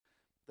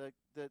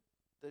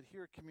that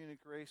here at Community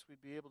Grace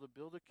we'd be able to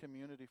build a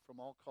community from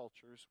all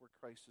cultures where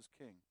Christ is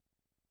King.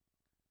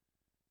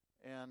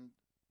 And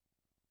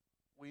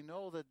we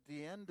know that at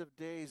the end of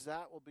days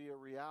that will be a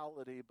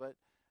reality, but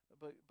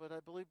I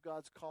believe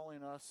God's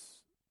calling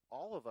us,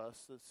 all of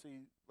us, that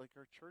see like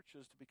our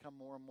churches, to become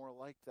more and more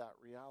like that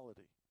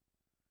reality.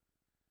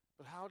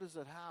 But how does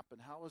that happen?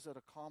 How is that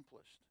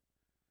accomplished?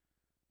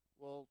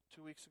 Well,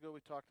 2 weeks ago we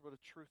talked about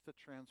a truth that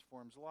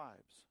transforms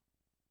lives.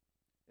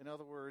 In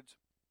other words,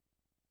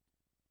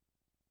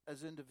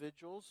 as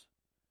individuals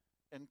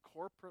and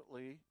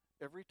corporately,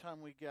 every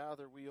time we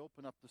gather, we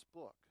open up this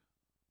book.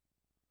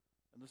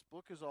 And this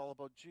book is all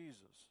about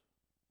Jesus.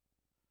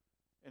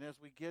 And as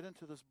we get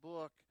into this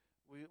book,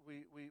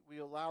 we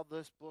allow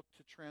this book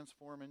to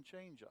transform and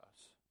change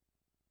us.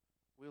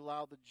 We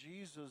allow the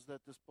Jesus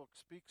that this book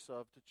speaks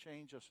of to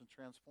change us and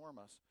transform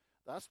us.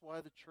 That's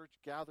why the church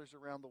gathers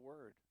around the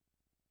Word.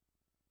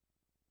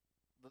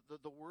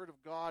 The Word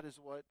of God is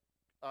what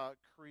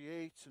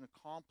creates and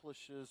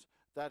accomplishes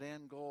that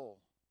end goal.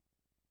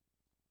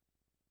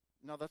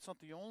 Now, that's not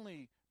the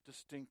only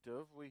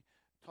distinctive. We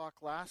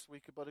talked last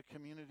week about a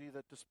community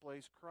that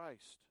displays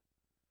Christ.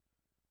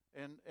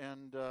 And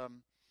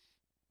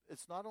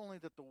it's not only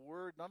that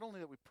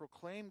we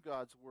proclaim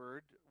God's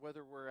Word,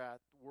 whether we're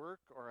at work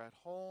or at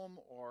home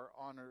or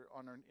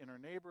in our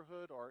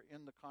neighborhood or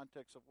in the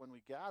context of when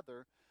we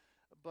gather,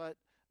 but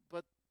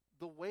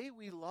the way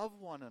we love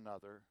one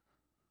another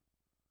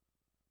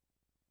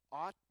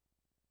ought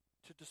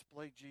to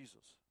display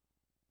Jesus.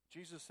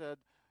 Jesus said,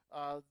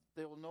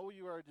 they will know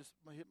you are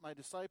my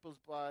disciples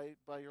by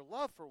your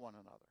love for one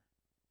another.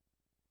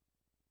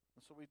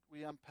 And so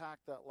we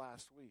unpacked that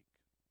last week.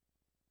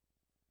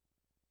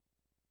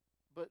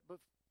 But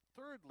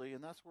thirdly,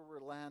 and that's where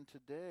we're land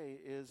today,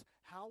 is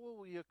how will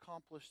we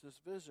accomplish this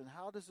vision?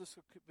 How does this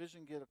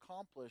vision get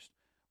accomplished?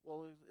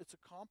 Well, it's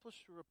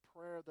accomplished through a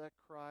prayer that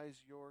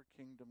cries, "Your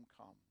kingdom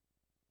come."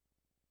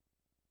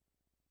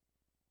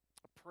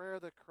 A prayer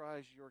that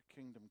cries, "Your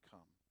kingdom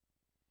come."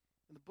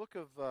 In the book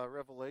of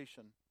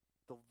Revelation,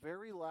 the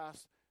very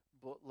last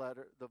book,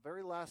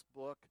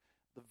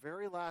 the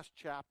very last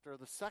chapter,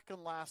 the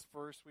second last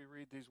verse, we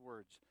read these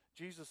words.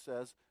 Jesus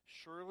says,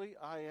 "Surely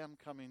I am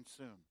coming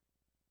soon."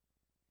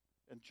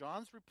 And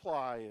John's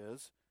reply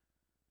is,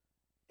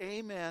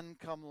 "Amen,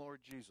 come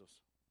Lord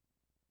Jesus."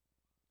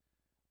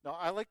 Now,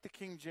 I like the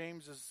King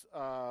James's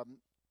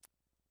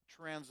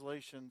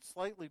translation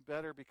slightly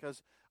better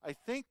because I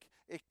think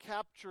it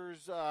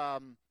captures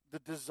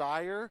the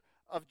desire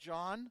of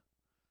John.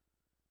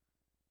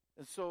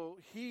 And so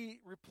he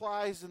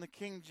replies in the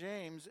King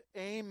James,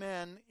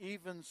 "Amen,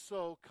 even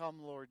so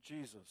come Lord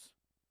Jesus."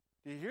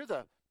 Do you hear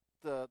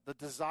the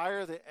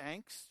desire, the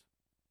angst?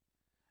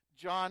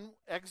 John,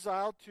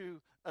 exiled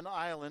to an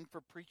island for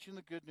preaching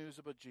the good news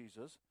about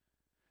Jesus,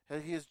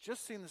 he has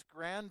just seen this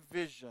grand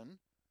vision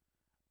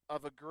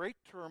of a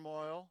great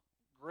turmoil,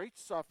 great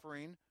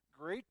suffering,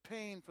 great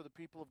pain for the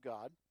people of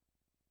God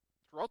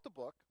throughout the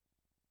book.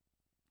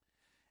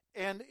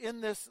 And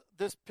in this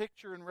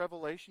picture in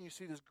Revelation, you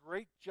see this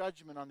great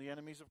judgment on the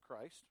enemies of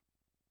Christ.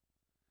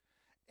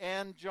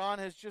 And John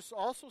has just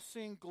also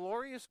seen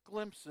glorious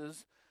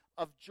glimpses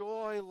of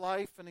joy,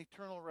 life, and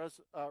eternal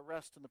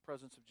rest in the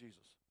presence of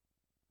Jesus.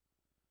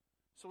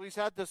 So he's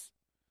had this,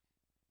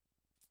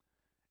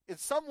 in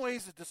some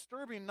ways, a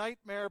disturbing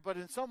nightmare, but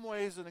in some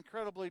ways an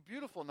incredibly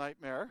beautiful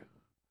nightmare,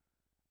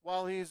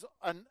 while he's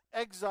an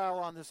exile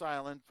on this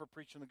island for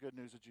preaching the good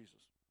news of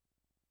Jesus.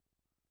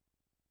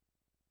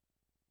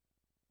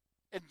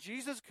 And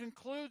Jesus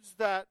concludes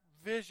that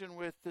vision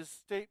with this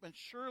statement,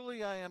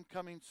 "Surely I am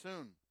coming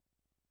soon."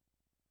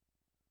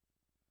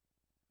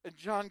 And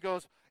John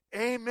goes,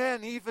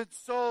 "Amen, even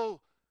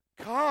so,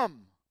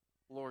 come,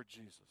 Lord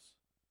Jesus."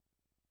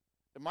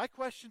 And my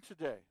question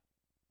today,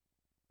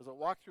 as I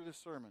walk through this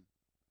sermon,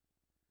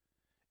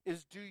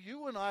 is, do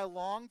you and I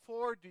long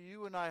for, do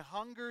you and I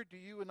hunger, do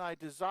you and I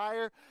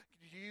desire,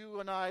 do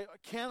you and I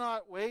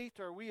cannot wait?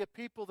 Are we a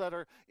people that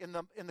are in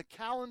the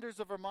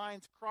calendars of our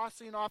minds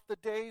crossing off the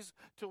days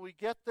till we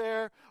get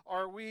there?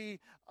 Are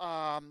we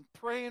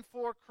praying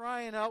for,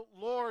 crying out,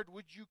 "Lord,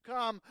 would you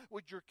come?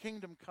 Would your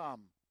kingdom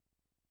come?"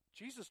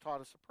 Jesus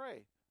taught us to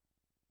pray.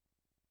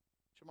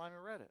 Jemima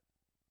read it.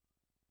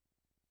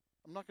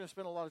 I'm not going to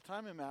spend a lot of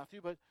time in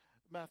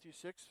Matthew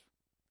 6,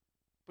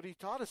 but he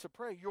taught us to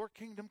pray, "Your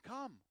kingdom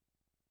come."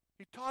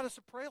 He taught us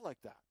to pray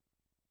like that.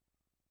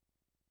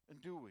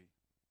 And do we?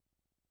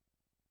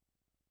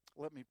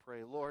 Let me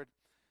pray. Lord,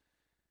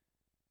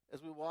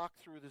 as we walk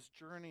through this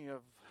journey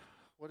of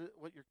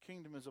what your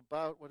kingdom is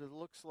about, what it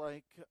looks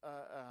like,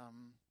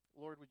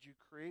 Lord, would you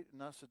create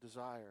in us a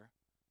desire,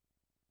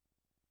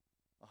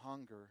 a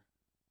hunger,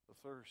 a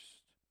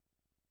thirst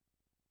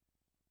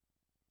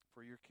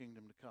for your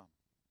kingdom to come?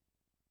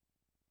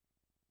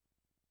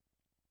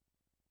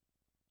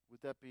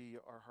 Would that be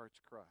our heart's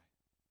cry?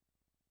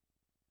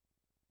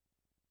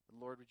 And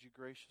Lord, would you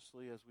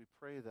graciously, as we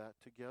pray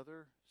that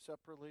together,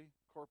 separately,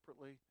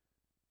 corporately,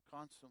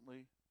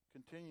 constantly,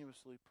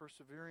 continuously,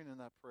 persevering in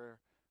that prayer,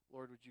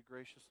 Lord, would you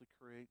graciously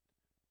create,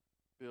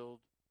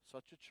 build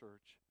such a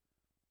church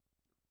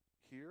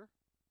here,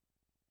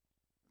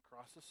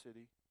 across the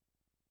city,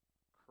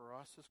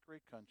 across this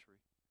great country,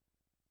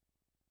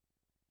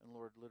 and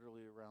Lord,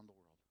 literally around the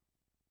world,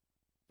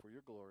 for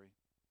your glory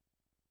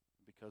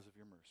and because of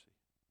your mercy.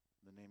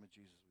 In the name of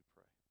Jesus we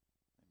pray.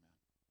 Amen.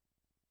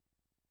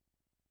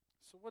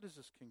 So what is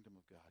this kingdom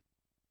of God?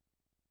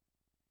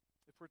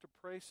 If we're to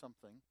pray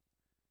something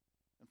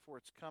and for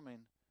its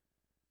coming,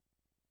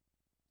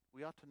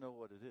 we ought to know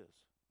what it is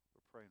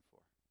we're praying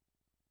for.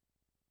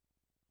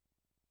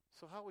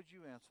 So how would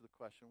you answer the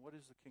question, what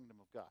is the kingdom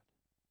of God?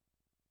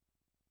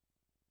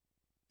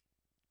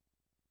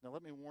 Now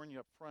let me warn you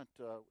up front,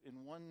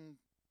 in one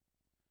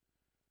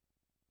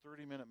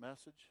 30-minute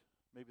message,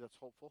 maybe that's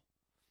hopeful,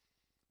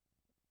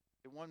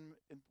 in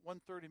one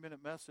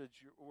 30-minute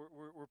message,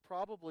 we're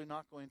probably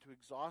not going to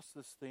exhaust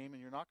this theme,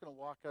 and you're not going to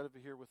walk out of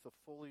here with a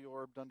fully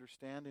orbed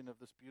understanding of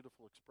this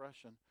beautiful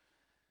expression.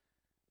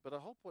 But I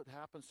hope what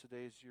happens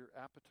today is your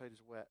appetite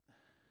is whet.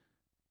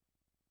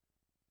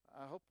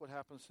 I hope what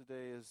happens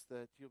today is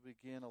that you'll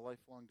begin a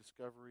lifelong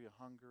discovery,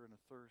 a hunger and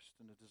a thirst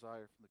and a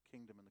desire for the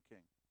kingdom and the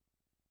King.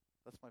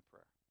 That's my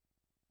prayer.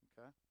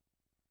 Okay?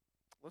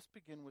 Let's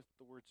begin with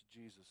the words of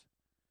Jesus.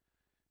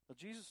 Now,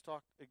 Jesus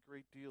talked a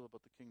great deal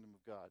about the kingdom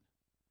of God.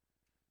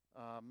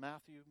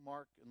 Matthew,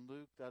 Mark, and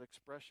Luke, that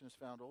expression is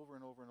found over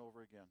and over and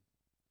over again.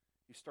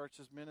 He starts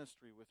his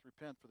ministry with,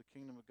 repent, for the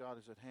kingdom of God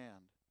is at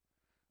hand.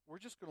 We're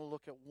just going to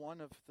look at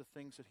one of the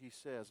things that he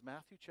says.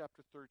 Matthew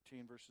chapter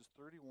 13, verses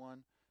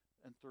 31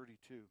 and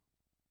 32.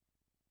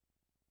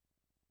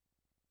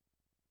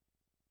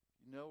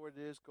 You know what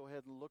it is, go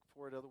ahead and look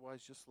for it,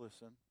 otherwise just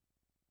listen.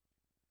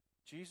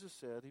 Jesus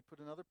said, he put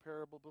another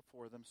parable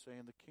before them,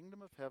 saying, the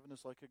kingdom of heaven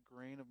is like a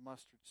grain of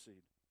mustard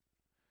seed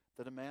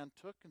that a man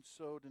took and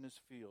sowed in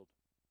his field.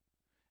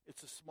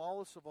 It's the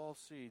smallest of all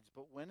seeds,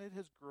 but when it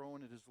has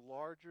grown, it is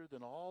larger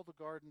than all the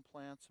garden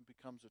plants and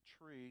becomes a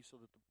tree, so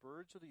that the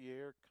birds of the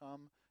air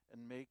come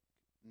and make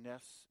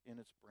nests in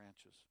its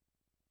branches.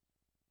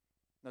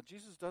 Now,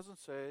 Jesus doesn't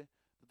say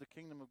that the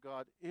kingdom of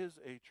God is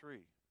a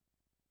tree,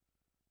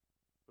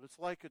 but it's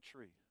like a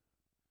tree.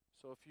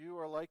 So if you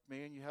are like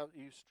me and you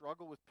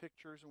struggle with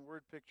pictures and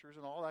word pictures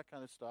and all that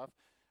kind of stuff,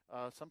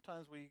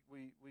 sometimes we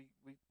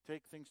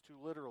take things too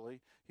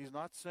literally. He's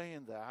not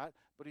saying that,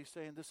 but he's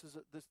saying this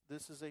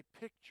is a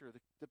picture.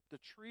 The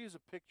tree is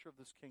a picture of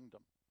this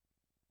kingdom.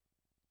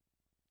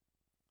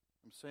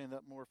 I'm saying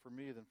that more for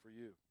me than for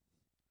you.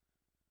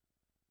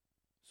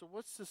 So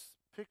what's this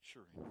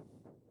picturing?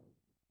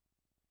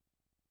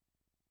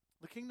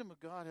 The kingdom of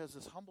God has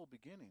this humble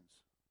beginnings.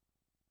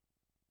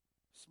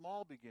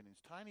 Small beginnings,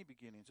 tiny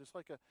beginnings. It's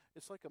like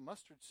a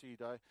mustard seed.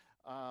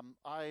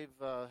 I've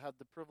had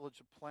the privilege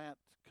to plant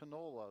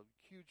canola,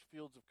 huge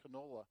fields of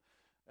canola,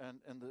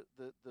 and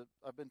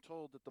I've been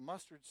told that the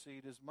mustard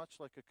seed is much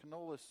like a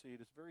canola seed.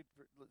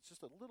 It's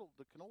just a little.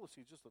 The canola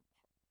seed is just a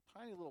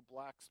tiny little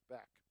black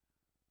speck.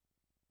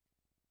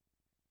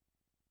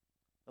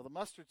 Now the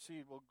mustard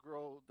seed will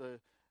grow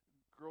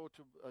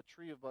to a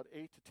tree of about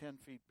 8 to 10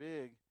 feet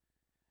big,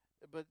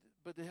 but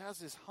it has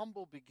this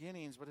humble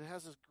beginnings, but it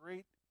has this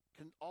great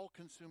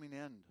all-consuming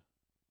end.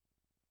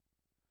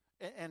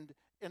 And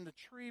the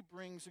tree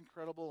brings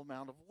incredible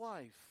amount of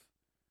life.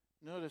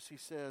 Notice he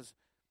says,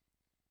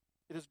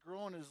 it has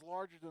grown and is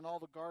larger than all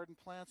the garden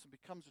plants and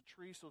becomes a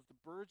tree, so that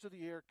the birds of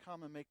the air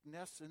come and make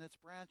nests in its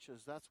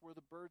branches. That's where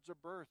the birds are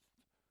birthed.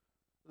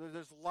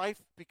 There's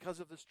life because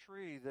of this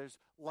tree. There's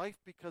life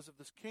because of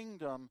this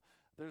kingdom.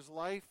 There's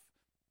life,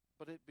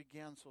 but it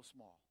began so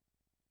small.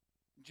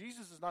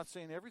 Jesus is not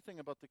saying everything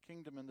about the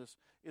kingdom in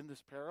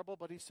this parable,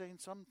 but he's saying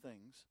some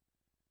things.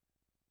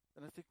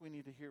 And I think we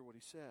need to hear what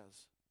he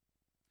says.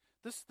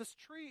 This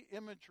tree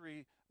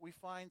imagery we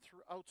find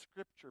throughout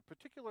Scripture,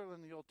 particularly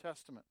in the Old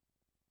Testament.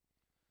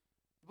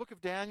 The book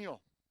of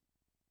Daniel,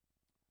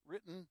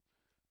 written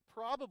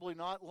probably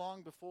not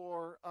long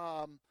before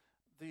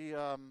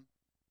the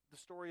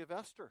story of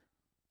Esther.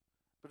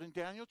 But in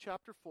Daniel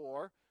chapter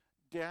 4,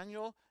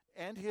 Daniel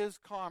and his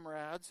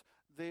comrades,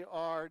 they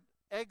are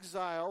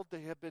exiled.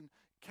 They have been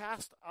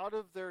cast out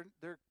of their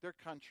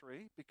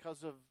country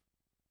because of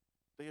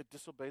they had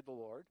disobeyed the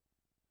Lord.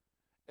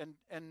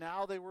 And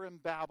now they were in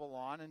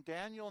Babylon, and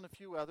Daniel and a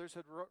few others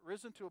had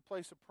risen to a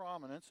place of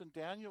prominence, and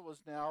Daniel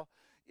was now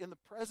in the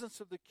presence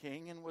of the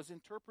king and was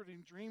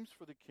interpreting dreams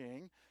for the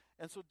king.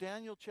 And so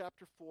Daniel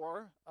chapter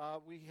 4,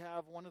 we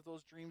have one of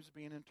those dreams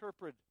being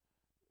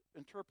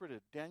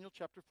interpreted. Daniel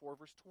chapter 4,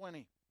 verse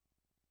 20.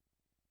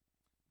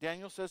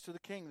 Daniel says to the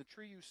king, the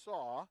tree you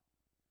saw,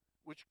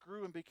 which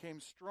grew and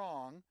became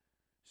strong,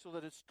 so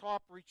that its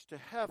top reached to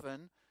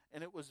heaven,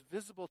 and it was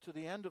visible to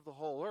the end of the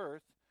whole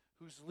earth,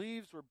 whose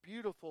leaves were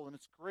beautiful and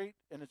its great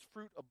and its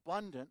fruit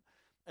abundant,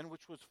 and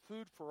which was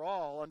food for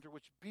all, under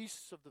which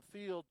beasts of the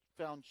field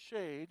found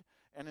shade,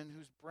 and in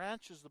whose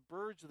branches the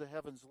birds of the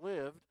heavens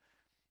lived.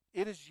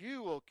 It is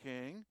you, O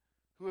king,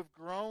 who have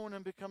grown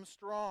and become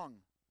strong.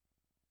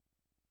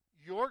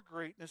 Your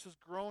greatness has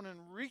grown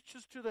and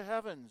reaches to the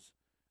heavens,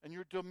 and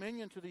your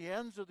dominion to the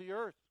ends of the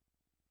earth.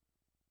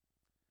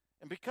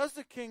 And because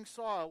the king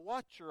saw a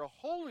watcher, a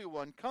holy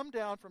one, come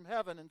down from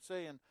heaven and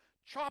saying,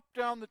 chop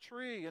down the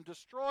tree and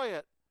destroy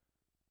it,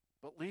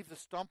 but leave the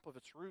stump of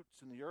its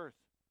roots in the earth,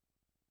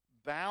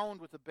 bound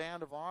with a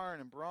band of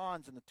iron and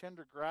bronze and the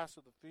tender grass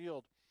of the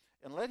field,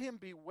 and let him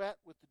be wet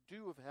with the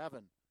dew of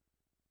heaven,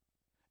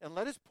 and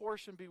let his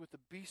portion be with the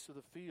beasts of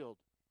the field,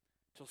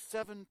 till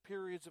 7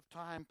 periods of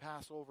time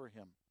pass over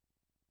him.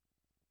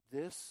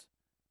 This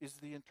is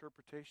the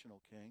interpretation, O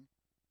king.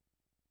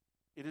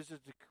 It is a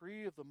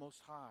decree of the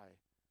Most High,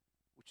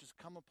 which has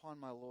come upon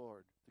my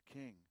lord, the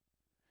king,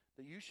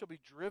 that you shall be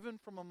driven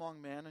from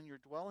among men, and your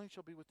dwelling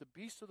shall be with the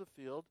beasts of the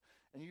field,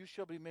 and you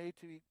shall be made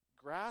to eat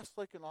grass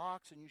like an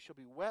ox, and you shall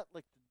be wet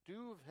like the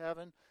dew of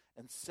heaven,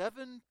 and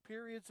 7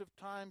 periods of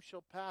time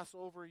shall pass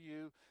over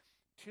you,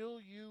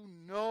 till you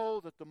know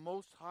that the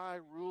Most High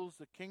rules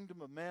the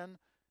kingdom of men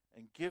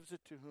and gives it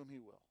to whom he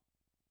will.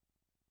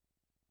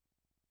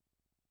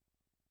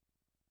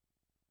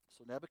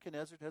 So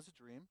Nebuchadnezzar has a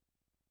dream.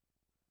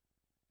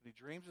 And he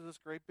dreams of this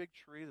great big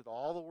tree that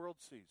all the world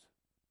sees.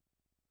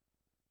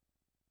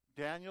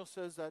 Daniel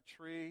says that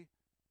tree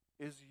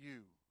is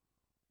you,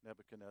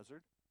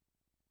 Nebuchadnezzar.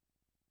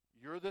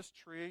 You're this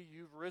tree.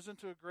 You've risen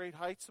to great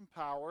heights and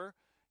power.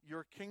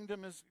 Your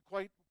kingdom is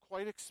quite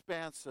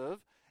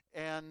expansive.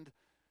 And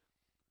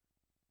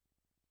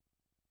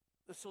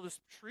so this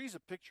tree is a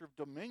picture of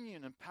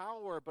dominion and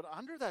power. But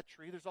under that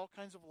tree, there's all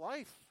kinds of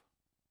life.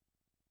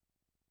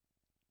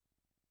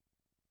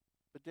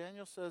 But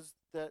Daniel says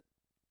that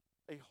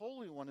a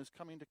holy one is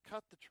coming to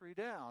cut the tree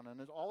down,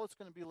 and all it's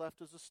going to be left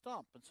is a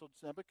stump. And so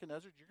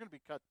Nebuchadnezzar, you're going to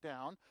be cut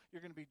down,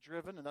 you're going to be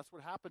driven, and that's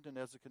what happened to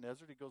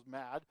Nebuchadnezzar. He goes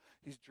mad.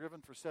 He's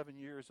driven for 7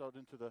 years out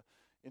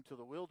into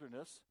the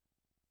wilderness,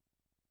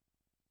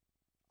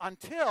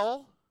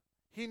 until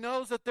he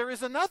knows that there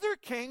is another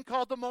king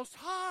called the Most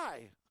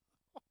High.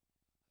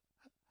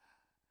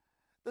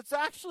 That's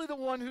actually the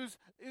one who's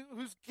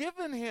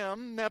given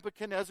him,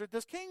 Nebuchadnezzar,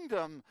 this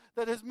kingdom,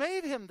 that has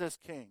made him this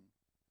king.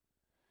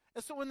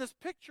 And so in this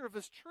picture of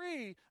this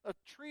tree, a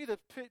tree that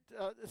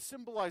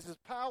symbolizes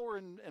power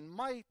and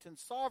might and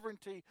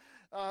sovereignty,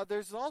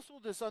 there's also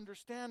this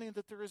understanding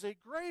that there is a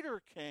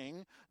greater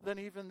king than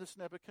even this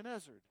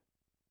Nebuchadnezzar.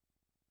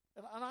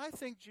 And I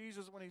think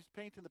Jesus, when he's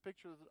painting the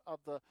picture of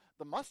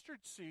the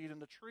mustard seed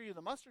and the tree and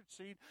the mustard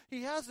seed,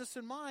 he has this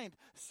in mind.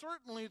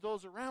 Certainly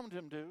those around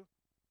him do.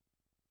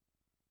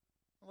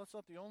 Well, that's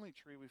not the only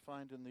tree we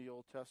find in the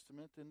Old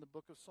Testament. In the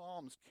book of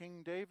Psalms,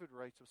 King David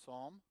writes a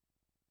psalm.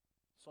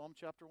 Psalm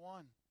chapter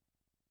 1.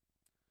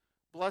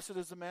 Blessed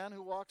is the man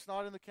who walks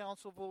not in the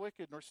counsel of the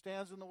wicked, nor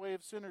stands in the way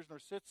of sinners, nor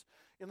sits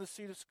in the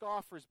seat of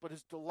scoffers, but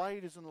his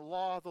delight is in the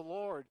law of the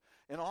Lord,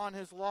 and on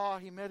his law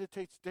he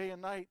meditates day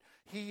and night.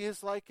 He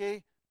is like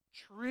a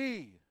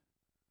tree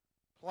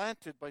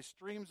planted by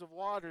streams of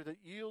water that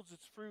yields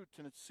its fruit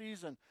in its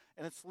season,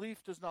 and its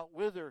leaf does not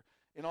wither.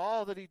 In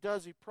all that he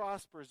does he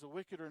prospers. The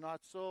wicked are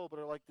not so, but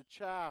are like the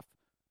chaff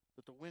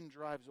that the wind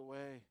drives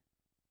away.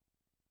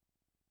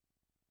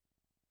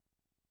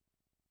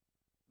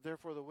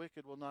 Therefore the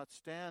wicked will not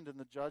stand in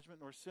the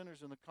judgment, nor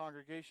sinners in the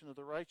congregation of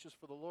the righteous.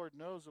 For the Lord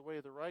knows the way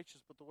of the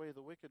righteous, but the way of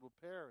the wicked will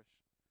perish.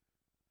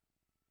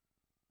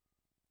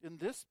 In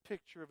this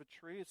picture of a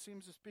tree, it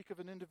seems to speak of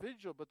an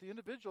individual. But the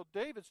individual,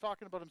 David's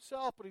talking about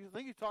himself, but I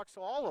think he talks to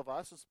all of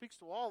us and speaks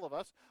to all of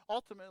us.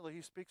 Ultimately,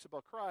 he speaks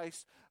about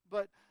Christ.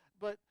 But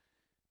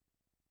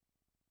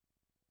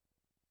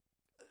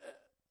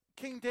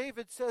King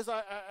David says,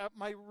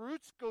 my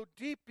roots go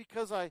deep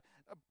because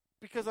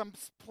I'm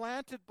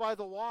planted by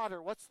the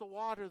water. What's the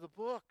water? The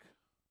book.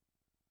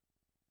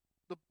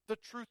 The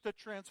truth that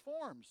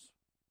transforms.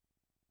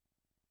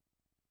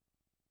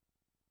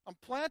 I'm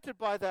planted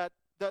by that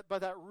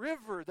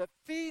river that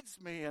feeds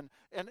me, and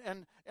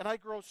I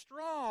grow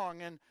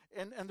strong, and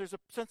there's a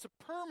sense of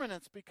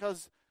permanence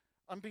because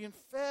I'm being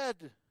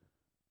fed.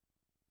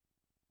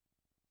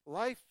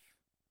 Life,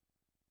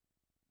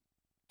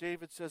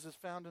 David says, is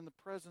found in the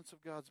presence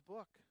of God's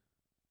book.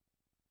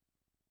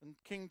 And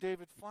King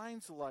David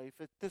finds life.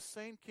 This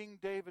same King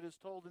David is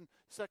told in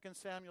 2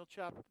 Samuel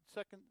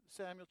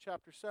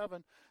chapter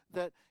 7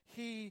 that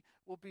he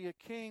will be a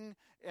king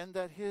and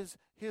that his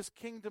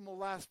kingdom will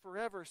last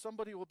forever.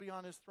 Somebody will be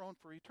on his throne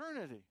for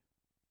eternity.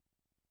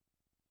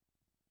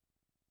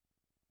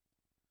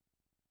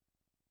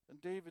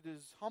 And David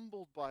is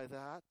humbled by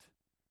that.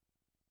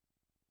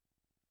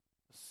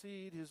 The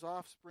seed, his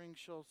offspring,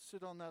 shall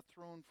sit on that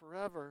throne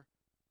forever.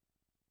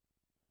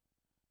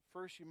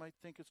 First, you might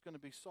think it's going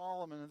to be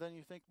Solomon, and then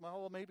you think,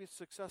 well, maybe it's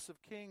successive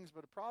kings,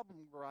 but a problem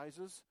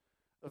arises.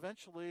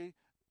 Eventually,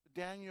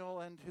 Daniel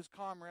and his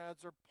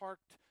comrades are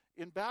parked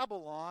in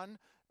Babylon,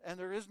 and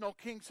there is no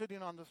king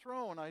sitting on the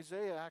throne.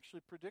 Isaiah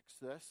actually predicts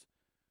this.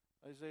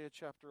 Isaiah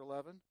chapter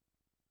 11.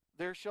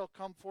 There shall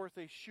come forth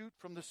a shoot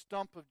from the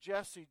stump of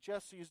Jesse.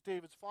 Jesse is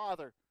David's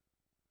father.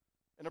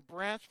 And a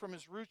branch from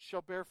his roots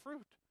shall bear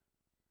fruit.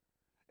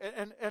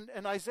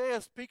 And Isaiah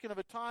is speaking of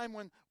a time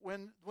when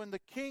the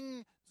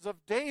kings of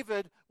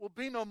David will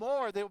be no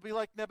more. They will be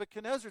like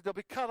Nebuchadnezzar. They'll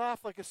be cut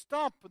off like a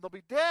stump and they'll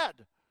be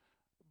dead.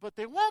 But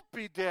they won't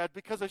be dead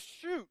because a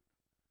shoot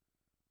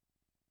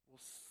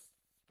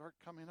start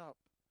coming up.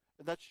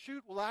 And that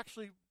shoot will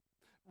actually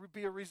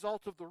be a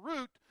result of the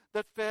root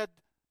that fed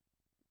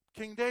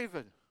King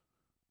David.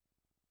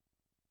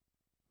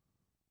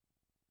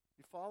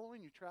 You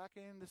following? You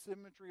tracking this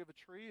imagery of a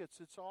tree?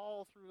 It's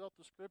all throughout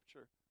the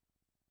Scripture.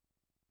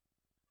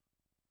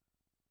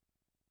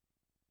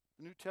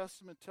 The New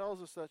Testament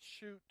tells us that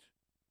shoot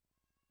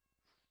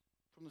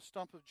from the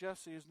stump of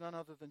Jesse is none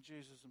other than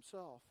Jesus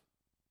himself.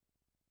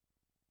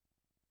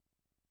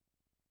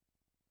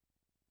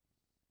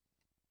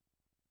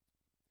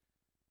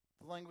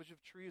 The language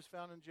of tree is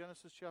found in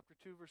Genesis chapter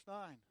 2, verse 9.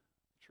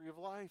 The tree of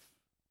life.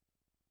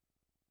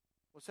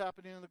 What's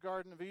happening in the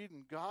Garden of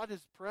Eden? God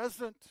is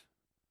present.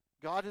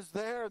 God is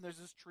there, and there's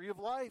this tree of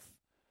life.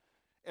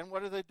 And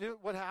what do they do?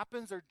 What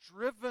happens? They're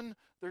driven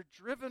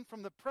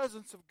from the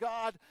presence of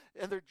God,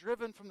 and they're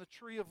driven from the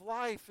tree of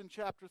life in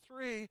chapter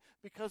 3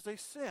 because they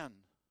sin.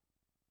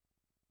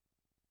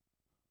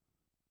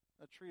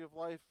 That tree of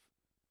life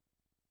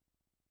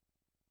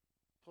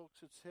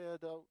pokes its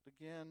head out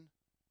again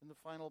in the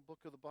final book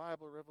of the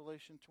Bible,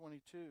 Revelation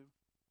 22.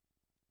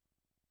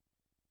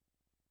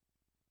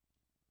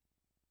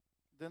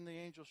 Then the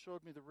angel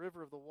showed me the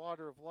river of the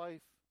water of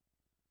life,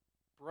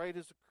 bright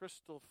as a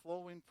crystal,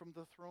 flowing from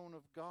the throne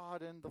of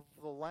God and of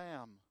the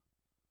Lamb,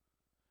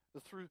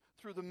 through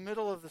the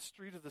middle of the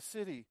street of the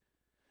city.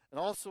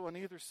 And also on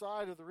either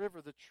side of the river,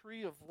 the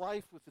tree of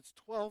life with its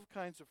 12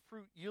 kinds of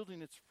fruit,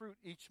 yielding its fruit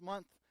each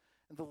month.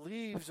 And the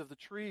leaves of the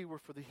tree were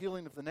for the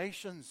healing of the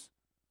nations.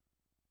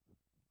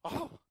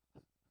 Oh!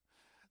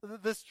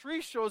 This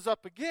tree shows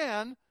up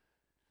again,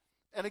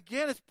 and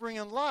again it's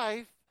bringing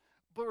life.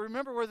 But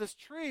remember where this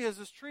tree is.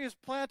 This tree is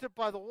planted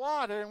by the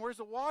water, and where's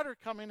the water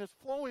coming? It's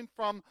flowing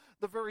from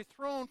the very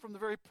throne, from the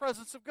very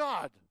presence of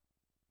God.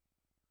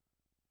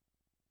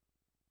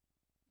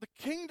 The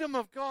kingdom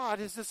of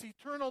God is this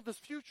eternal, this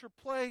future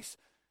place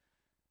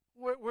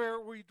where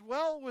we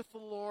dwell with the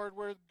Lord,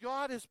 where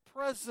God is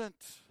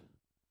present,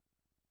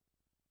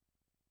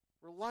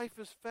 where life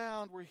is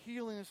found, where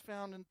healing is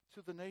found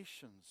into the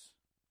nations.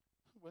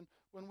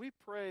 When we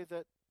pray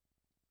that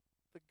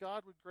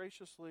God would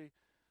graciously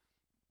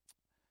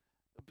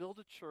build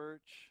a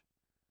church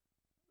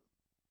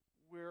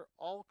where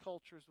all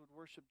cultures would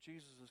worship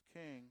Jesus as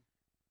King,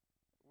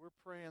 we're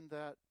praying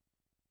that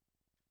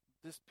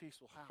this peace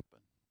will happen,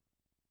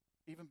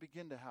 even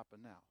begin to happen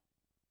now.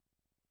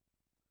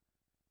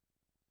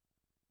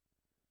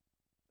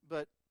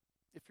 But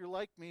if you're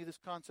like me, this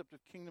concept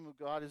of kingdom of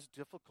God is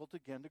difficult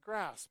again to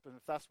grasp. And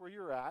if that's where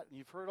you're at, and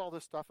you've heard all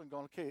this stuff and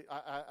going, okay,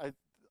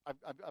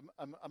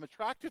 I'm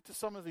attracted to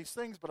some of these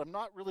things, but I'm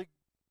not really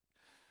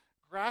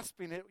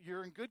grasping it.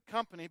 You're in good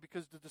company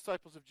because the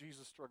disciples of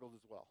Jesus struggled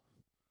as well.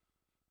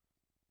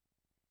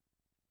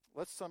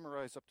 Let's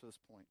summarize up to this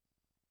point.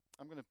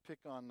 I'm going to pick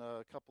on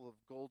a couple of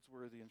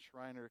Goldsworthy and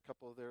Schreiner, a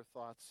couple of their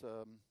thoughts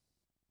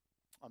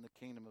on the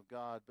kingdom of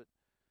God. But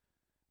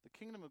the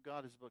kingdom of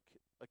God is about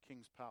a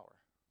king's power.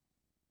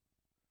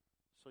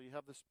 So you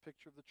have this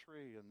picture of the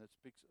tree, and it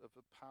speaks of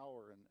a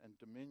power and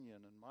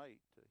dominion and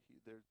might.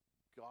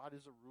 God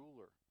is a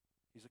ruler.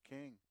 He's a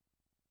king.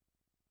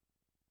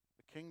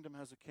 The kingdom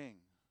has a king.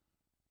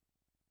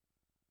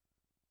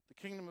 The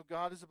kingdom of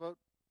God is about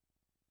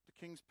the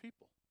king's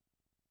people.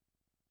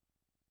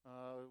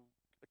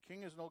 A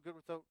king is no good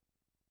without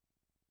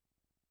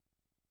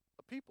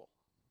a people.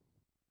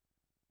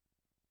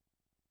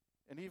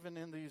 And even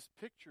in these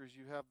pictures,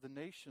 you have the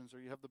nations, or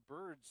you have the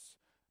birds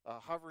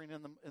hovering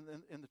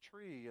in the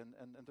tree, and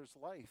there's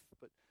life.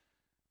 But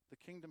the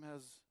kingdom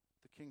has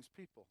the king's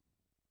people.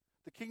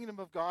 The kingdom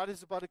of God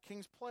is about a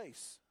king's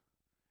place.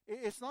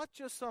 It's not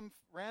just some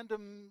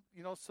random,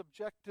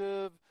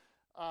 subjective,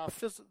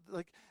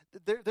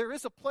 there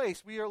is a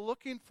place. We are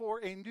looking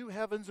for a new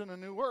heavens and a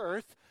new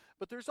earth,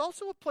 but there's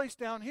also a place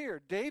down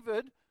here.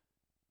 David,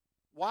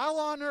 while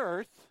on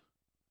earth,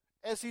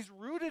 as he's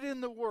rooted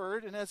in the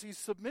Word and as he's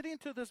submitting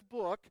to this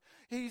book,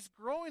 he's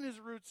growing his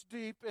roots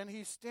deep and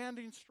he's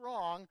standing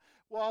strong,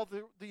 while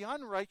the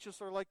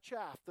unrighteous are like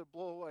chaff that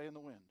blow away in the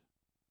wind.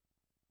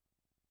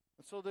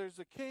 And so there's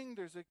a king,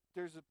 there's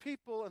a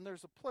people, and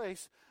there's a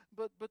place.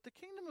 But the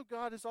kingdom of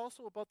God is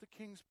also about the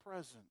king's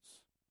presence.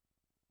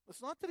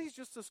 It's not that he's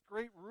just this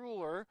great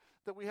ruler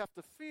that we have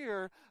to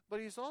fear, but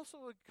he's also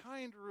a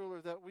kind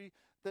ruler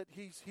that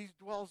he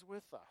dwells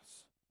with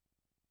us.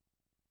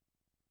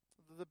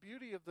 The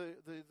beauty of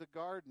the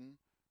garden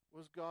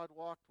was God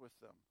walked with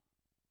them.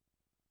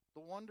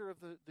 The wonder of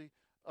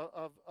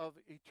of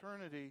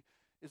eternity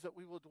is that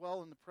we will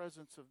dwell in the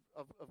presence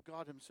of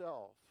God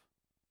himself.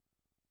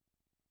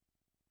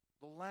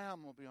 The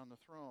Lamb will be on the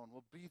throne.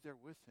 We'll be there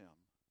with him.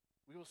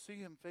 We will see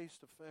him face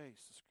to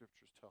face, the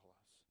Scriptures tell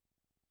us.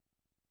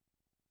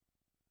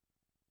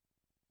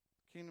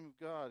 Kingdom of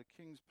God,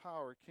 a king's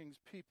power, a king's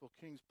people,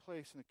 a king's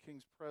place, and a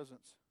king's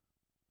presence.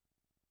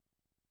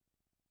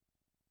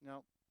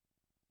 Now,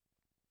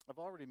 I've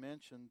already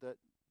mentioned that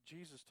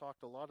Jesus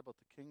talked a lot about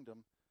the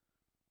kingdom.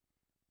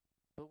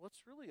 But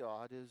what's really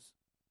odd is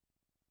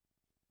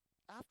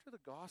after the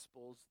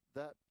Gospels,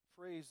 that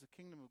phrase, the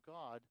kingdom of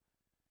God,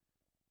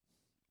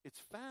 it's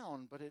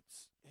found, but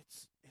it's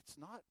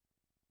not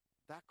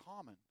that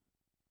common,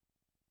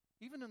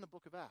 even in the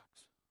book of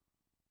Acts.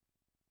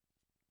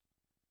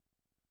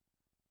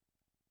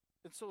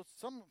 And so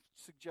some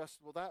suggest,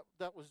 well,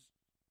 that was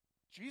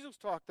Jesus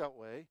talked that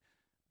way,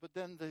 but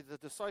then the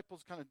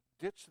disciples kind of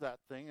ditched that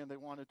thing, and they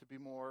wanted to be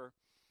more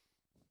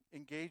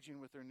engaging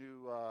with their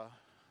new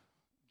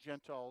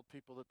Gentile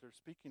people that they're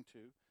speaking to.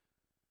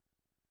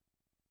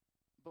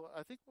 But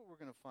I think what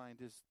we're going to find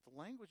is the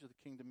language of the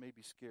kingdom may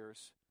be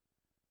scarce,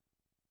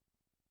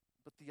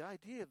 but the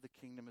idea of the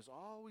kingdom is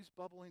always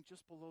bubbling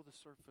just below the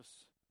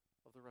surface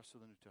of the rest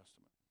of the New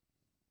Testament.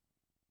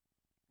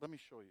 Let me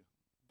show you.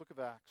 Book of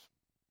Acts.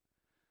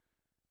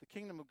 The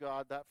kingdom of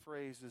God, that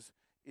phrase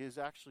is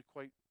actually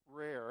quite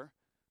rare,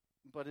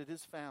 but it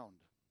is found.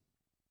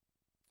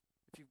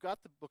 If you've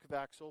got the book of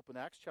Acts open,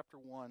 Acts chapter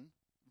 1,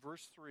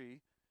 verse 3,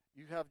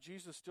 you have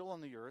Jesus still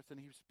on the earth, and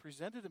he's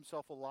presented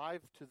himself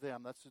alive to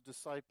them, that's the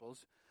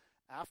disciples,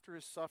 after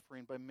his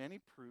suffering by many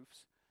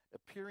proofs,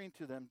 appearing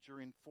to them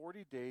during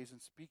 40 days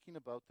and speaking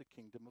about the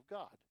kingdom of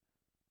God.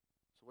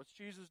 So what's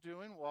Jesus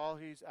doing while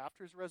he's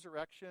after his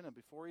resurrection and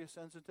before he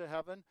ascends into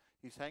heaven?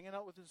 He's hanging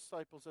out with his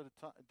disciples at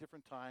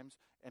different times,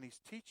 and he's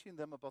teaching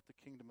them about the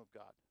kingdom of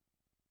God.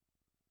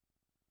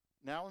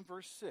 Now in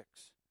verse 6,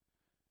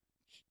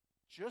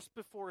 just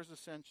before his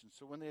ascension,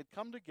 so when they had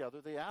come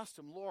together, they asked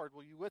him, Lord,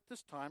 will you at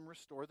this time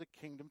restore the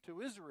kingdom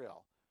to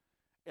Israel?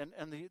 And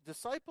the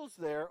disciples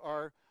there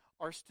are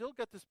still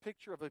got this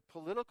picture of a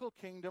political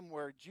kingdom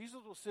where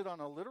Jesus will sit on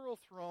a literal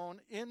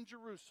throne in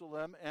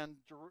Jerusalem, and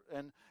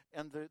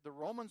the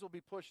Romans will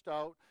be pushed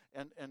out,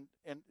 and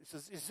it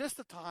says, is this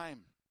the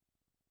time?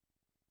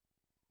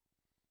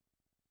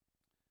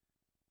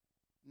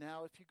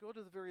 Now, if you go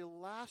to the very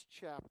last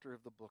chapter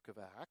of the book of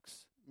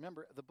Acts,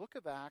 remember, the book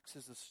of Acts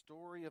is the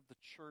story of the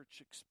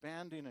church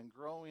expanding and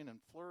growing and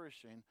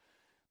flourishing.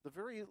 The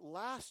very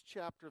last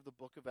chapter of the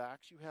book of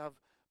Acts, you have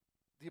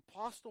the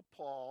Apostle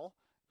Paul,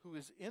 who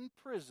is in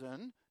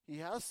prison. He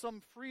has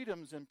some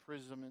freedoms in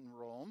prison in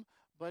Rome,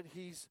 but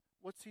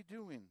what's he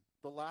doing?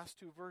 The last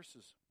two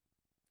verses.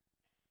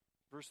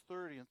 Verse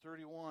 30 and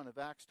 31 of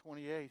Acts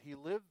 28, he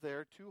lived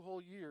there 2 whole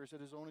years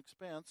at his own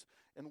expense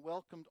and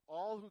welcomed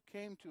all who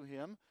came to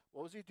him.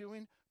 What was he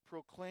doing?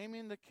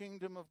 Proclaiming the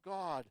kingdom of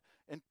God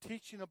and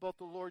teaching about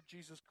the Lord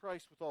Jesus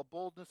Christ with all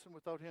boldness and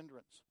without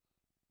hindrance.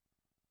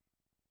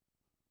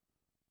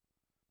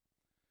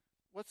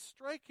 What's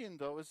striking,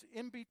 though, is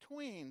in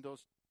between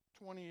those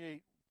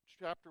 28,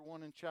 chapter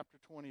 1 and chapter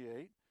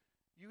 28,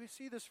 you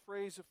see this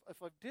phrase,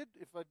 if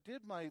I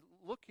did my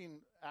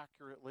looking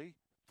accurately,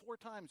 4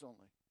 times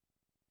only.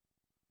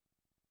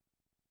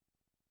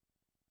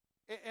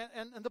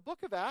 And the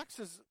book of Acts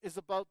is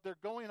about their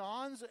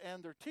going-ons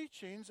and their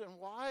teachings, and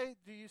why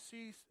do you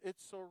see it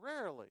so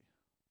rarely?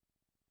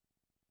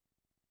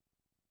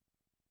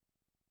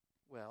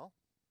 Well,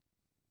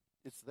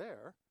 it's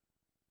there.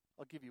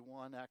 I'll give you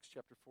one, Acts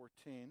chapter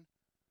 14.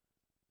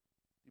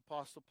 The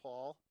Apostle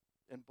Paul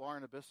and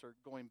Barnabas are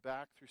going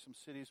back through some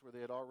cities where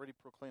they had already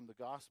proclaimed the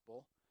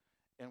gospel,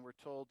 and we're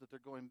told that they're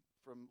going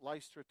from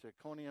Lystra to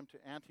Iconium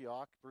to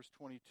Antioch, verse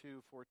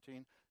 22,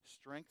 14,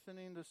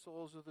 strengthening the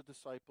souls of the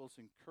disciples,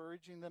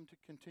 encouraging them to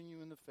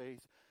continue in the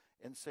faith,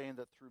 and saying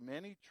that through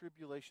many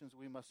tribulations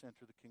we must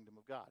enter the kingdom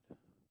of God.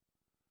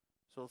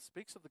 So it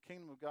speaks of the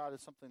kingdom of God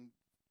as something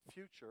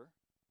future,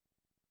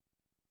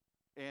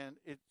 and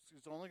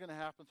it's only going to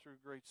happen through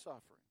great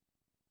suffering.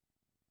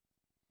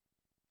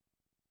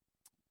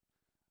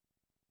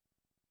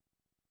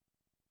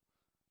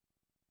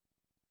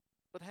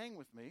 But hang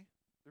with me.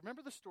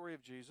 Remember the story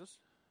of Jesus,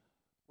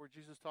 where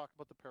Jesus talked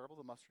about the parable of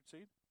the mustard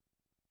seed?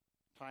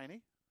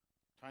 Tiny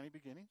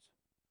beginnings.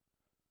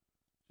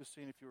 Just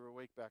seeing if you were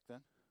awake back then.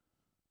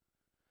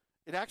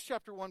 In Acts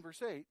chapter 1,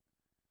 verse 8,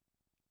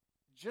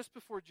 just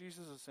before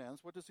Jesus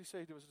ascends, what does he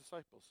say to his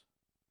disciples?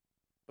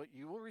 But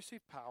you will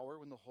receive power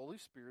when the Holy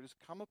Spirit has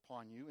come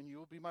upon you, and you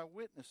will be my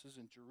witnesses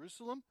in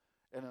Jerusalem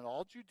and in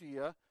all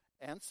Judea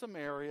and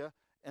Samaria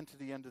and to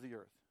the end of the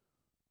earth.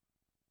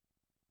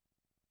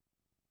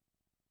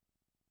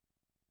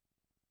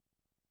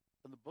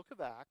 And the book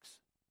of Acts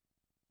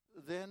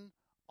then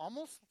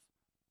almost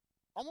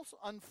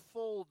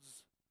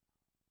unfolds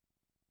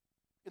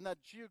in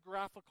that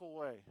geographical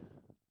way.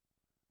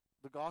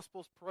 The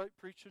gospel's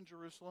preached in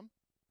Jerusalem,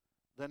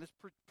 then it's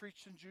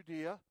preached in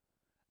Judea,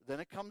 then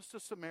it comes to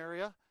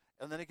Samaria,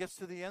 and then it gets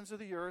to the ends of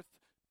the earth.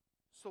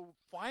 So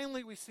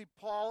finally we see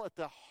Paul at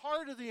the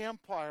heart of the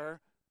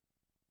empire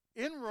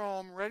in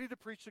Rome, ready to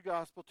preach the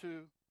gospel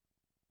to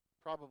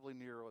probably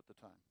Nero at the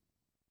time.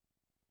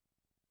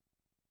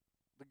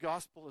 The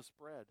gospel is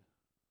spread.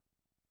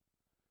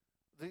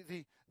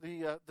 The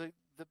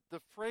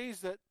phrase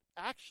that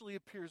actually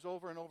appears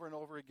over and over and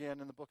over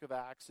again in the book of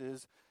Acts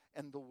is,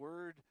 and the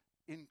word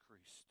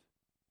increased.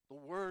 The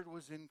word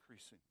was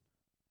increasing.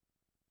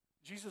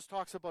 Jesus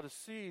talks about a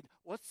seed.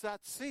 What's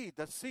that seed?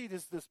 That seed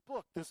is this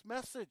book, this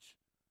message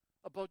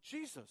about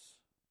Jesus.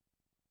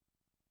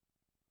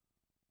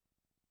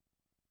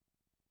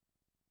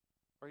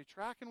 Are you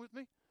tracking with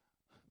me?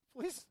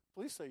 Please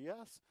say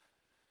yes.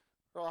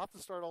 or I'll have to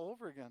start all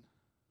over again.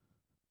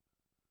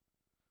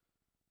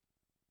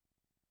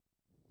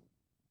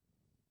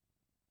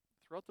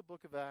 Throughout the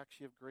book of Acts,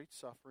 you have great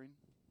suffering.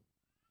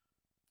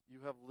 You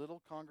have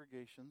little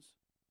congregations.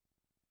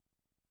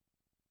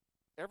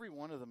 Every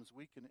one of them is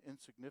weak and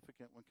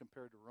insignificant when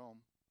compared to Rome.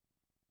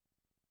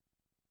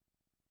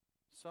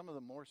 Some of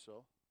them more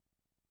so.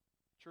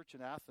 Church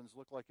in Athens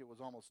looked like it was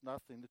almost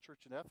nothing. The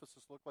church in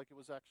Ephesus looked like it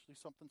was actually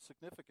something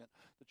significant.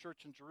 The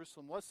church in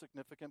Jerusalem was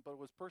significant, but it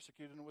was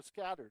persecuted and was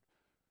scattered.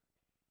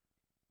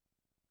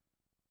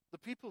 The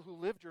people who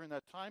lived during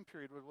that time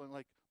period were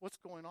like, what's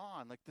going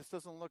on? Like, this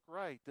doesn't look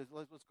right.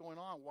 What's going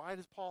on? Why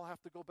does Paul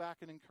have to go back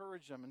and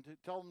encourage them and to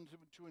tell them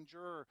to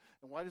endure?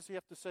 And why does he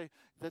have to say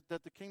that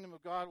the kingdom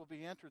of God will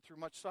be entered through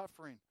much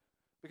suffering?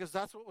 Because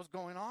that's what was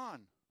going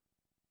on.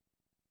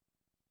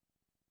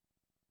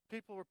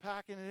 People were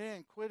packing it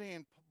in,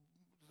 quitting.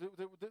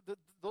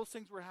 Those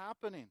things were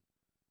happening.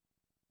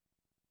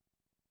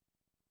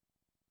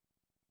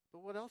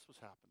 But what else was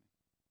happening?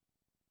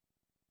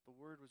 The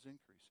word was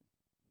increasing.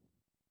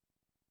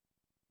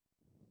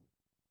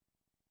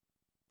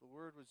 The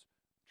word was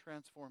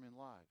transforming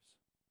lives.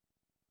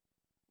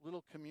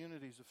 Little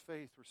communities of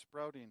faith were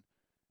sprouting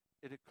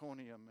at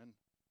Iconium and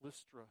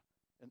Lystra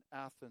and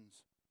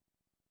Athens,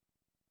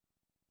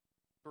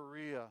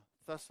 Berea,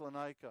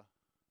 Thessalonica.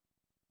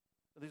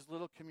 These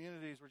little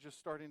communities were just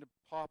starting to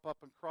pop up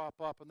and crop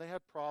up, and they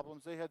had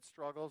problems, they had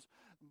struggles.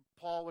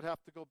 Paul would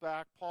have to go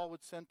back. Paul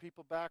would send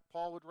people back.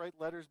 Paul would write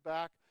letters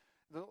back,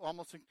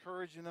 almost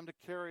encouraging them to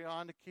carry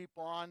on, to keep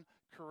on,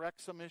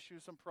 correct some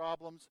issues, some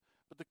problems.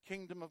 But the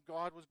kingdom of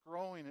God was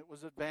growing. It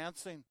was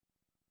advancing.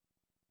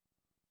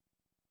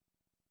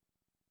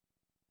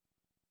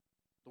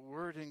 The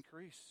word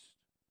increased.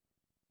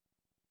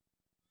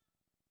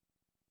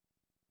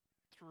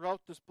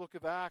 Throughout this book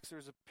of Acts,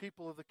 there's a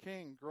people of the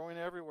king growing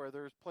everywhere.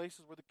 There's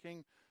places where the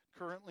king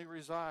currently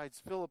resides.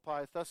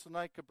 Philippi,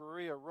 Thessalonica,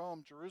 Berea,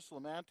 Rome,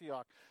 Jerusalem,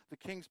 Antioch. The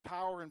king's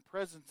power and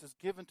presence is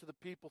given to the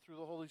people through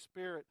the Holy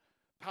Spirit.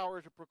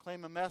 Power to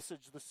proclaim a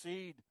message, the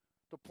seed,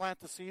 to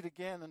plant the seed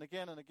again and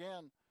again and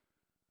again.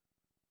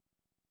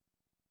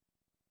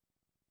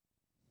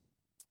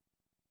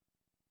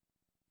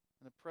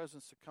 And a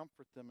presence to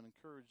comfort them and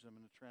encourage them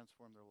and to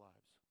transform their lives.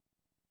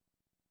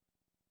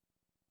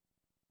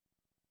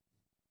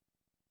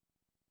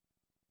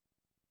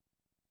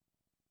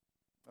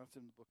 That's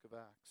in the book of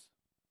Acts.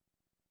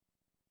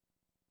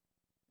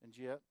 And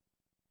yet,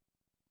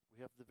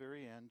 we have the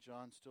very end.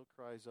 John still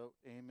cries out,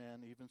 Amen,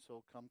 even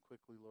so, come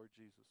quickly, Lord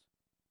Jesus.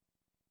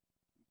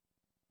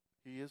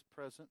 He is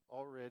present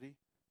already.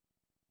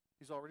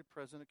 He's already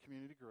present at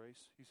Community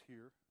Grace. He's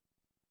here.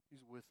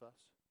 He's with us.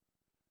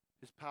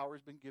 His power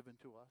has been given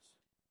to us.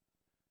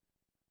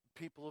 The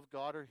people of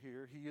God are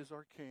here. He is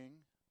our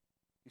King.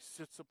 He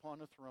sits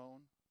upon a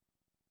throne.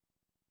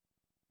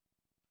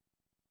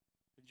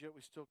 And yet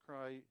we still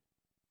cry,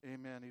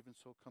 Amen, even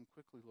so, come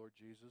quickly, Lord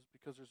Jesus,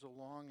 because there's a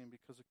longing,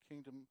 because a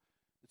kingdom,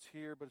 it's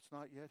here, but it's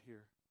not yet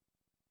here.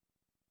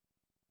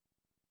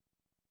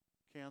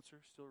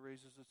 Cancer still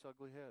raises its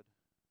ugly head.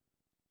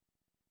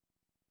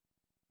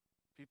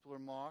 People are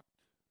mocked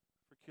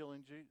for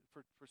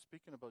for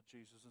speaking about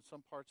Jesus. In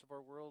some parts of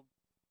our world,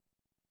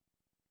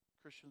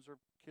 Christians are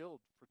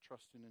killed for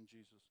trusting in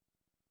Jesus.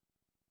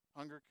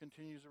 Hunger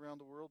continues around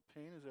the world.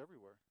 Pain is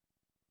everywhere,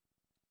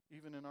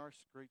 even in our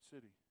great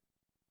city.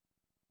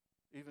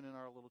 Even in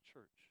our little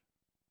church,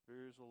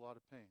 there is a lot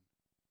of pain.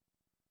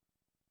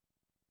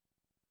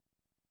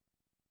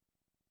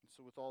 And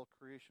so with all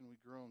creation we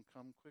groan,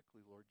 come quickly,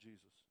 Lord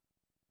Jesus.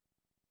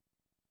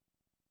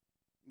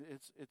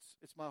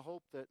 It's my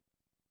hope that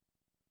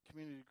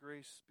Community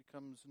Grace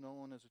becomes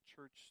known as a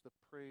church that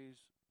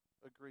prays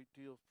a great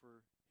deal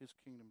for his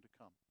kingdom to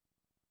come.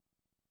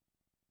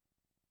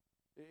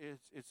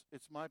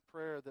 It's my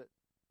prayer that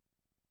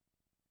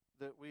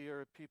we are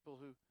a people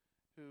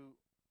who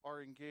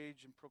are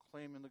engaged in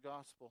proclaiming the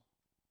gospel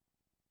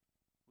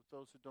with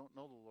those who don't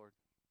know the Lord,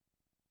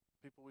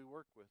 people we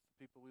work with,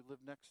 people we live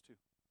next to.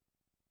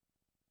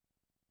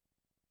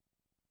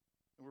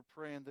 And we're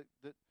praying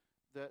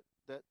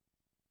that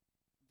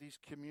these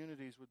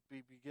communities would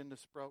begin to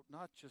sprout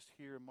not just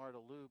here in Marda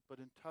Loop, but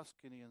in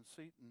Tuscany and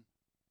Seton.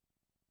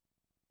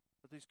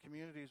 That these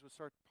communities would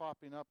start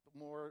popping up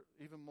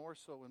even more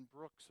so in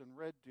Brooks and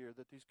Red Deer,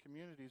 that these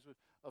communities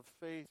of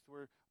faith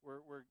where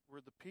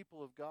the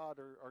people of God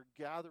are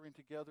gathering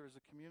together as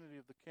a community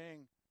of the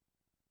King,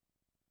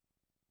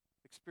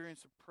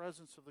 experience the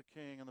presence of the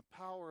King and the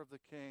power of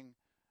the King,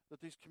 that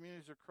these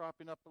communities are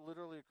cropping up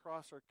literally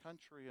across our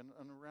country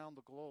and around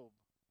the globe.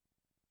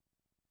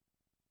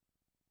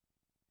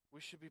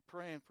 We should be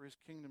praying for his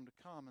kingdom to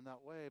come in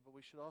that way, but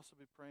we should also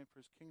be praying for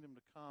his kingdom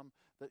to come,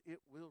 that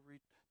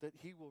that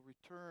he will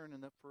return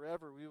and that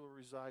forever we will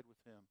reside with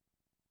him.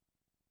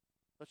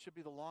 That should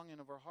be the longing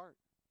of our heart.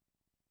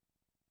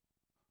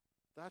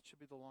 That should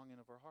be the longing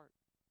of our heart.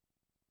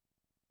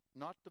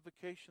 Not the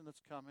vacation that's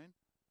coming,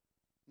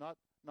 not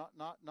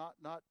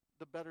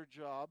the better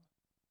job,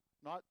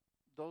 not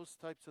those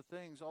types of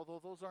things, although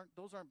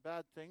those aren't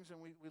bad things, and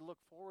we look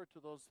forward to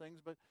those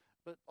things, but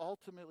But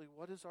ultimately,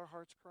 what is our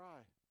heart's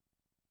cry?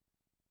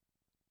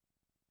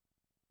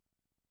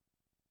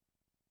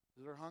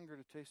 Is it our hunger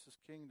to taste His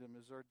kingdom?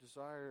 Is our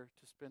desire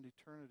to spend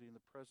eternity in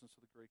the presence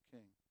of the great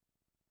King?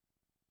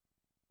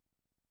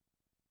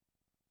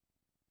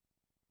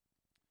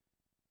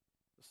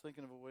 I was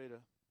thinking of a way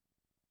to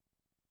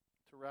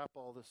wrap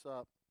all this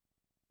up.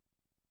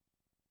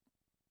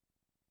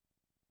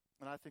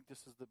 And I think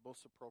this is the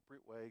most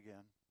appropriate way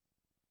again.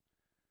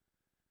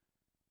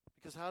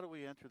 Because how do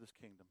we enter this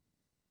kingdom?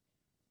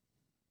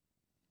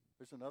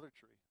 There's another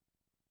tree.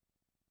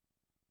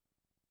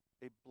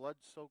 A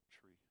blood-soaked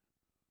tree.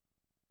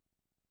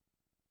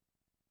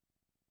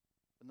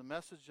 And the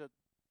message that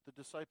the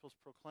disciples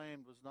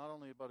proclaimed was not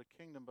only about a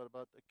kingdom, but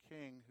about a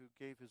king who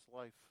gave his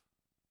life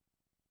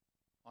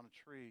on a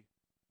tree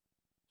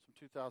some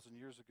 2,000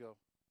 years ago.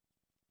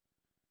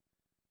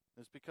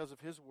 And it's because of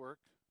his work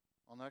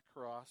on that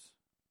cross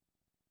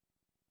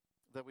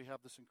that we have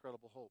this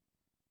incredible hope.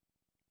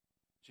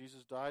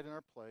 Jesus died in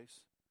our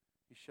place.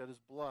 He shed his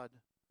blood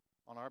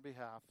on our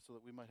behalf so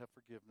that we might have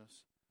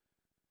forgiveness.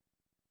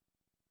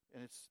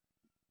 And it's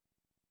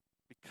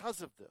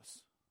because of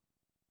this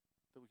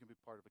that we can be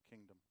part of a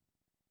kingdom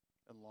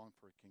and long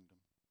for a kingdom.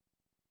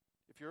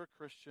 If you're a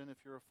Christian,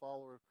 if you're a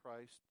follower of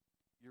Christ,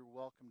 you're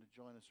welcome to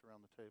join us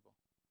around the table.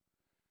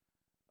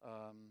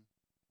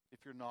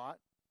 If you're not,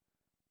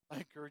 I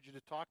encourage you to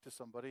talk to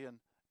somebody and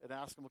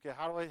ask them, okay,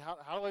 how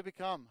do I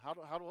become?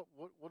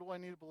 What do I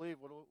need to believe?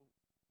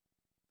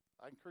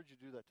 I encourage you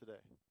to do that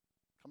today.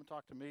 Come and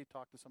talk to me,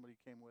 talk to somebody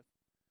you came with.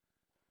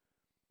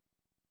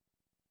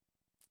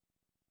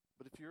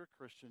 But if you're a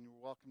Christian, you're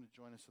welcome to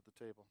join us at the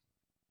table.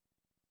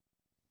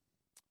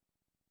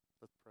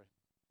 Let's pray.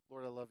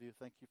 Lord, I love you.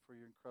 Thank you for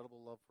your incredible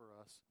love for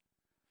us.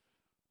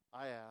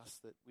 I ask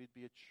that we'd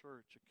be a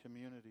church, a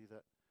community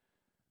that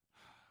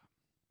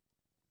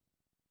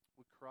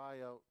would cry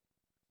out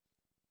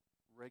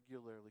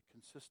regularly,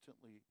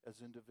 consistently,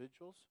 as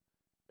individuals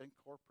and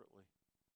corporately.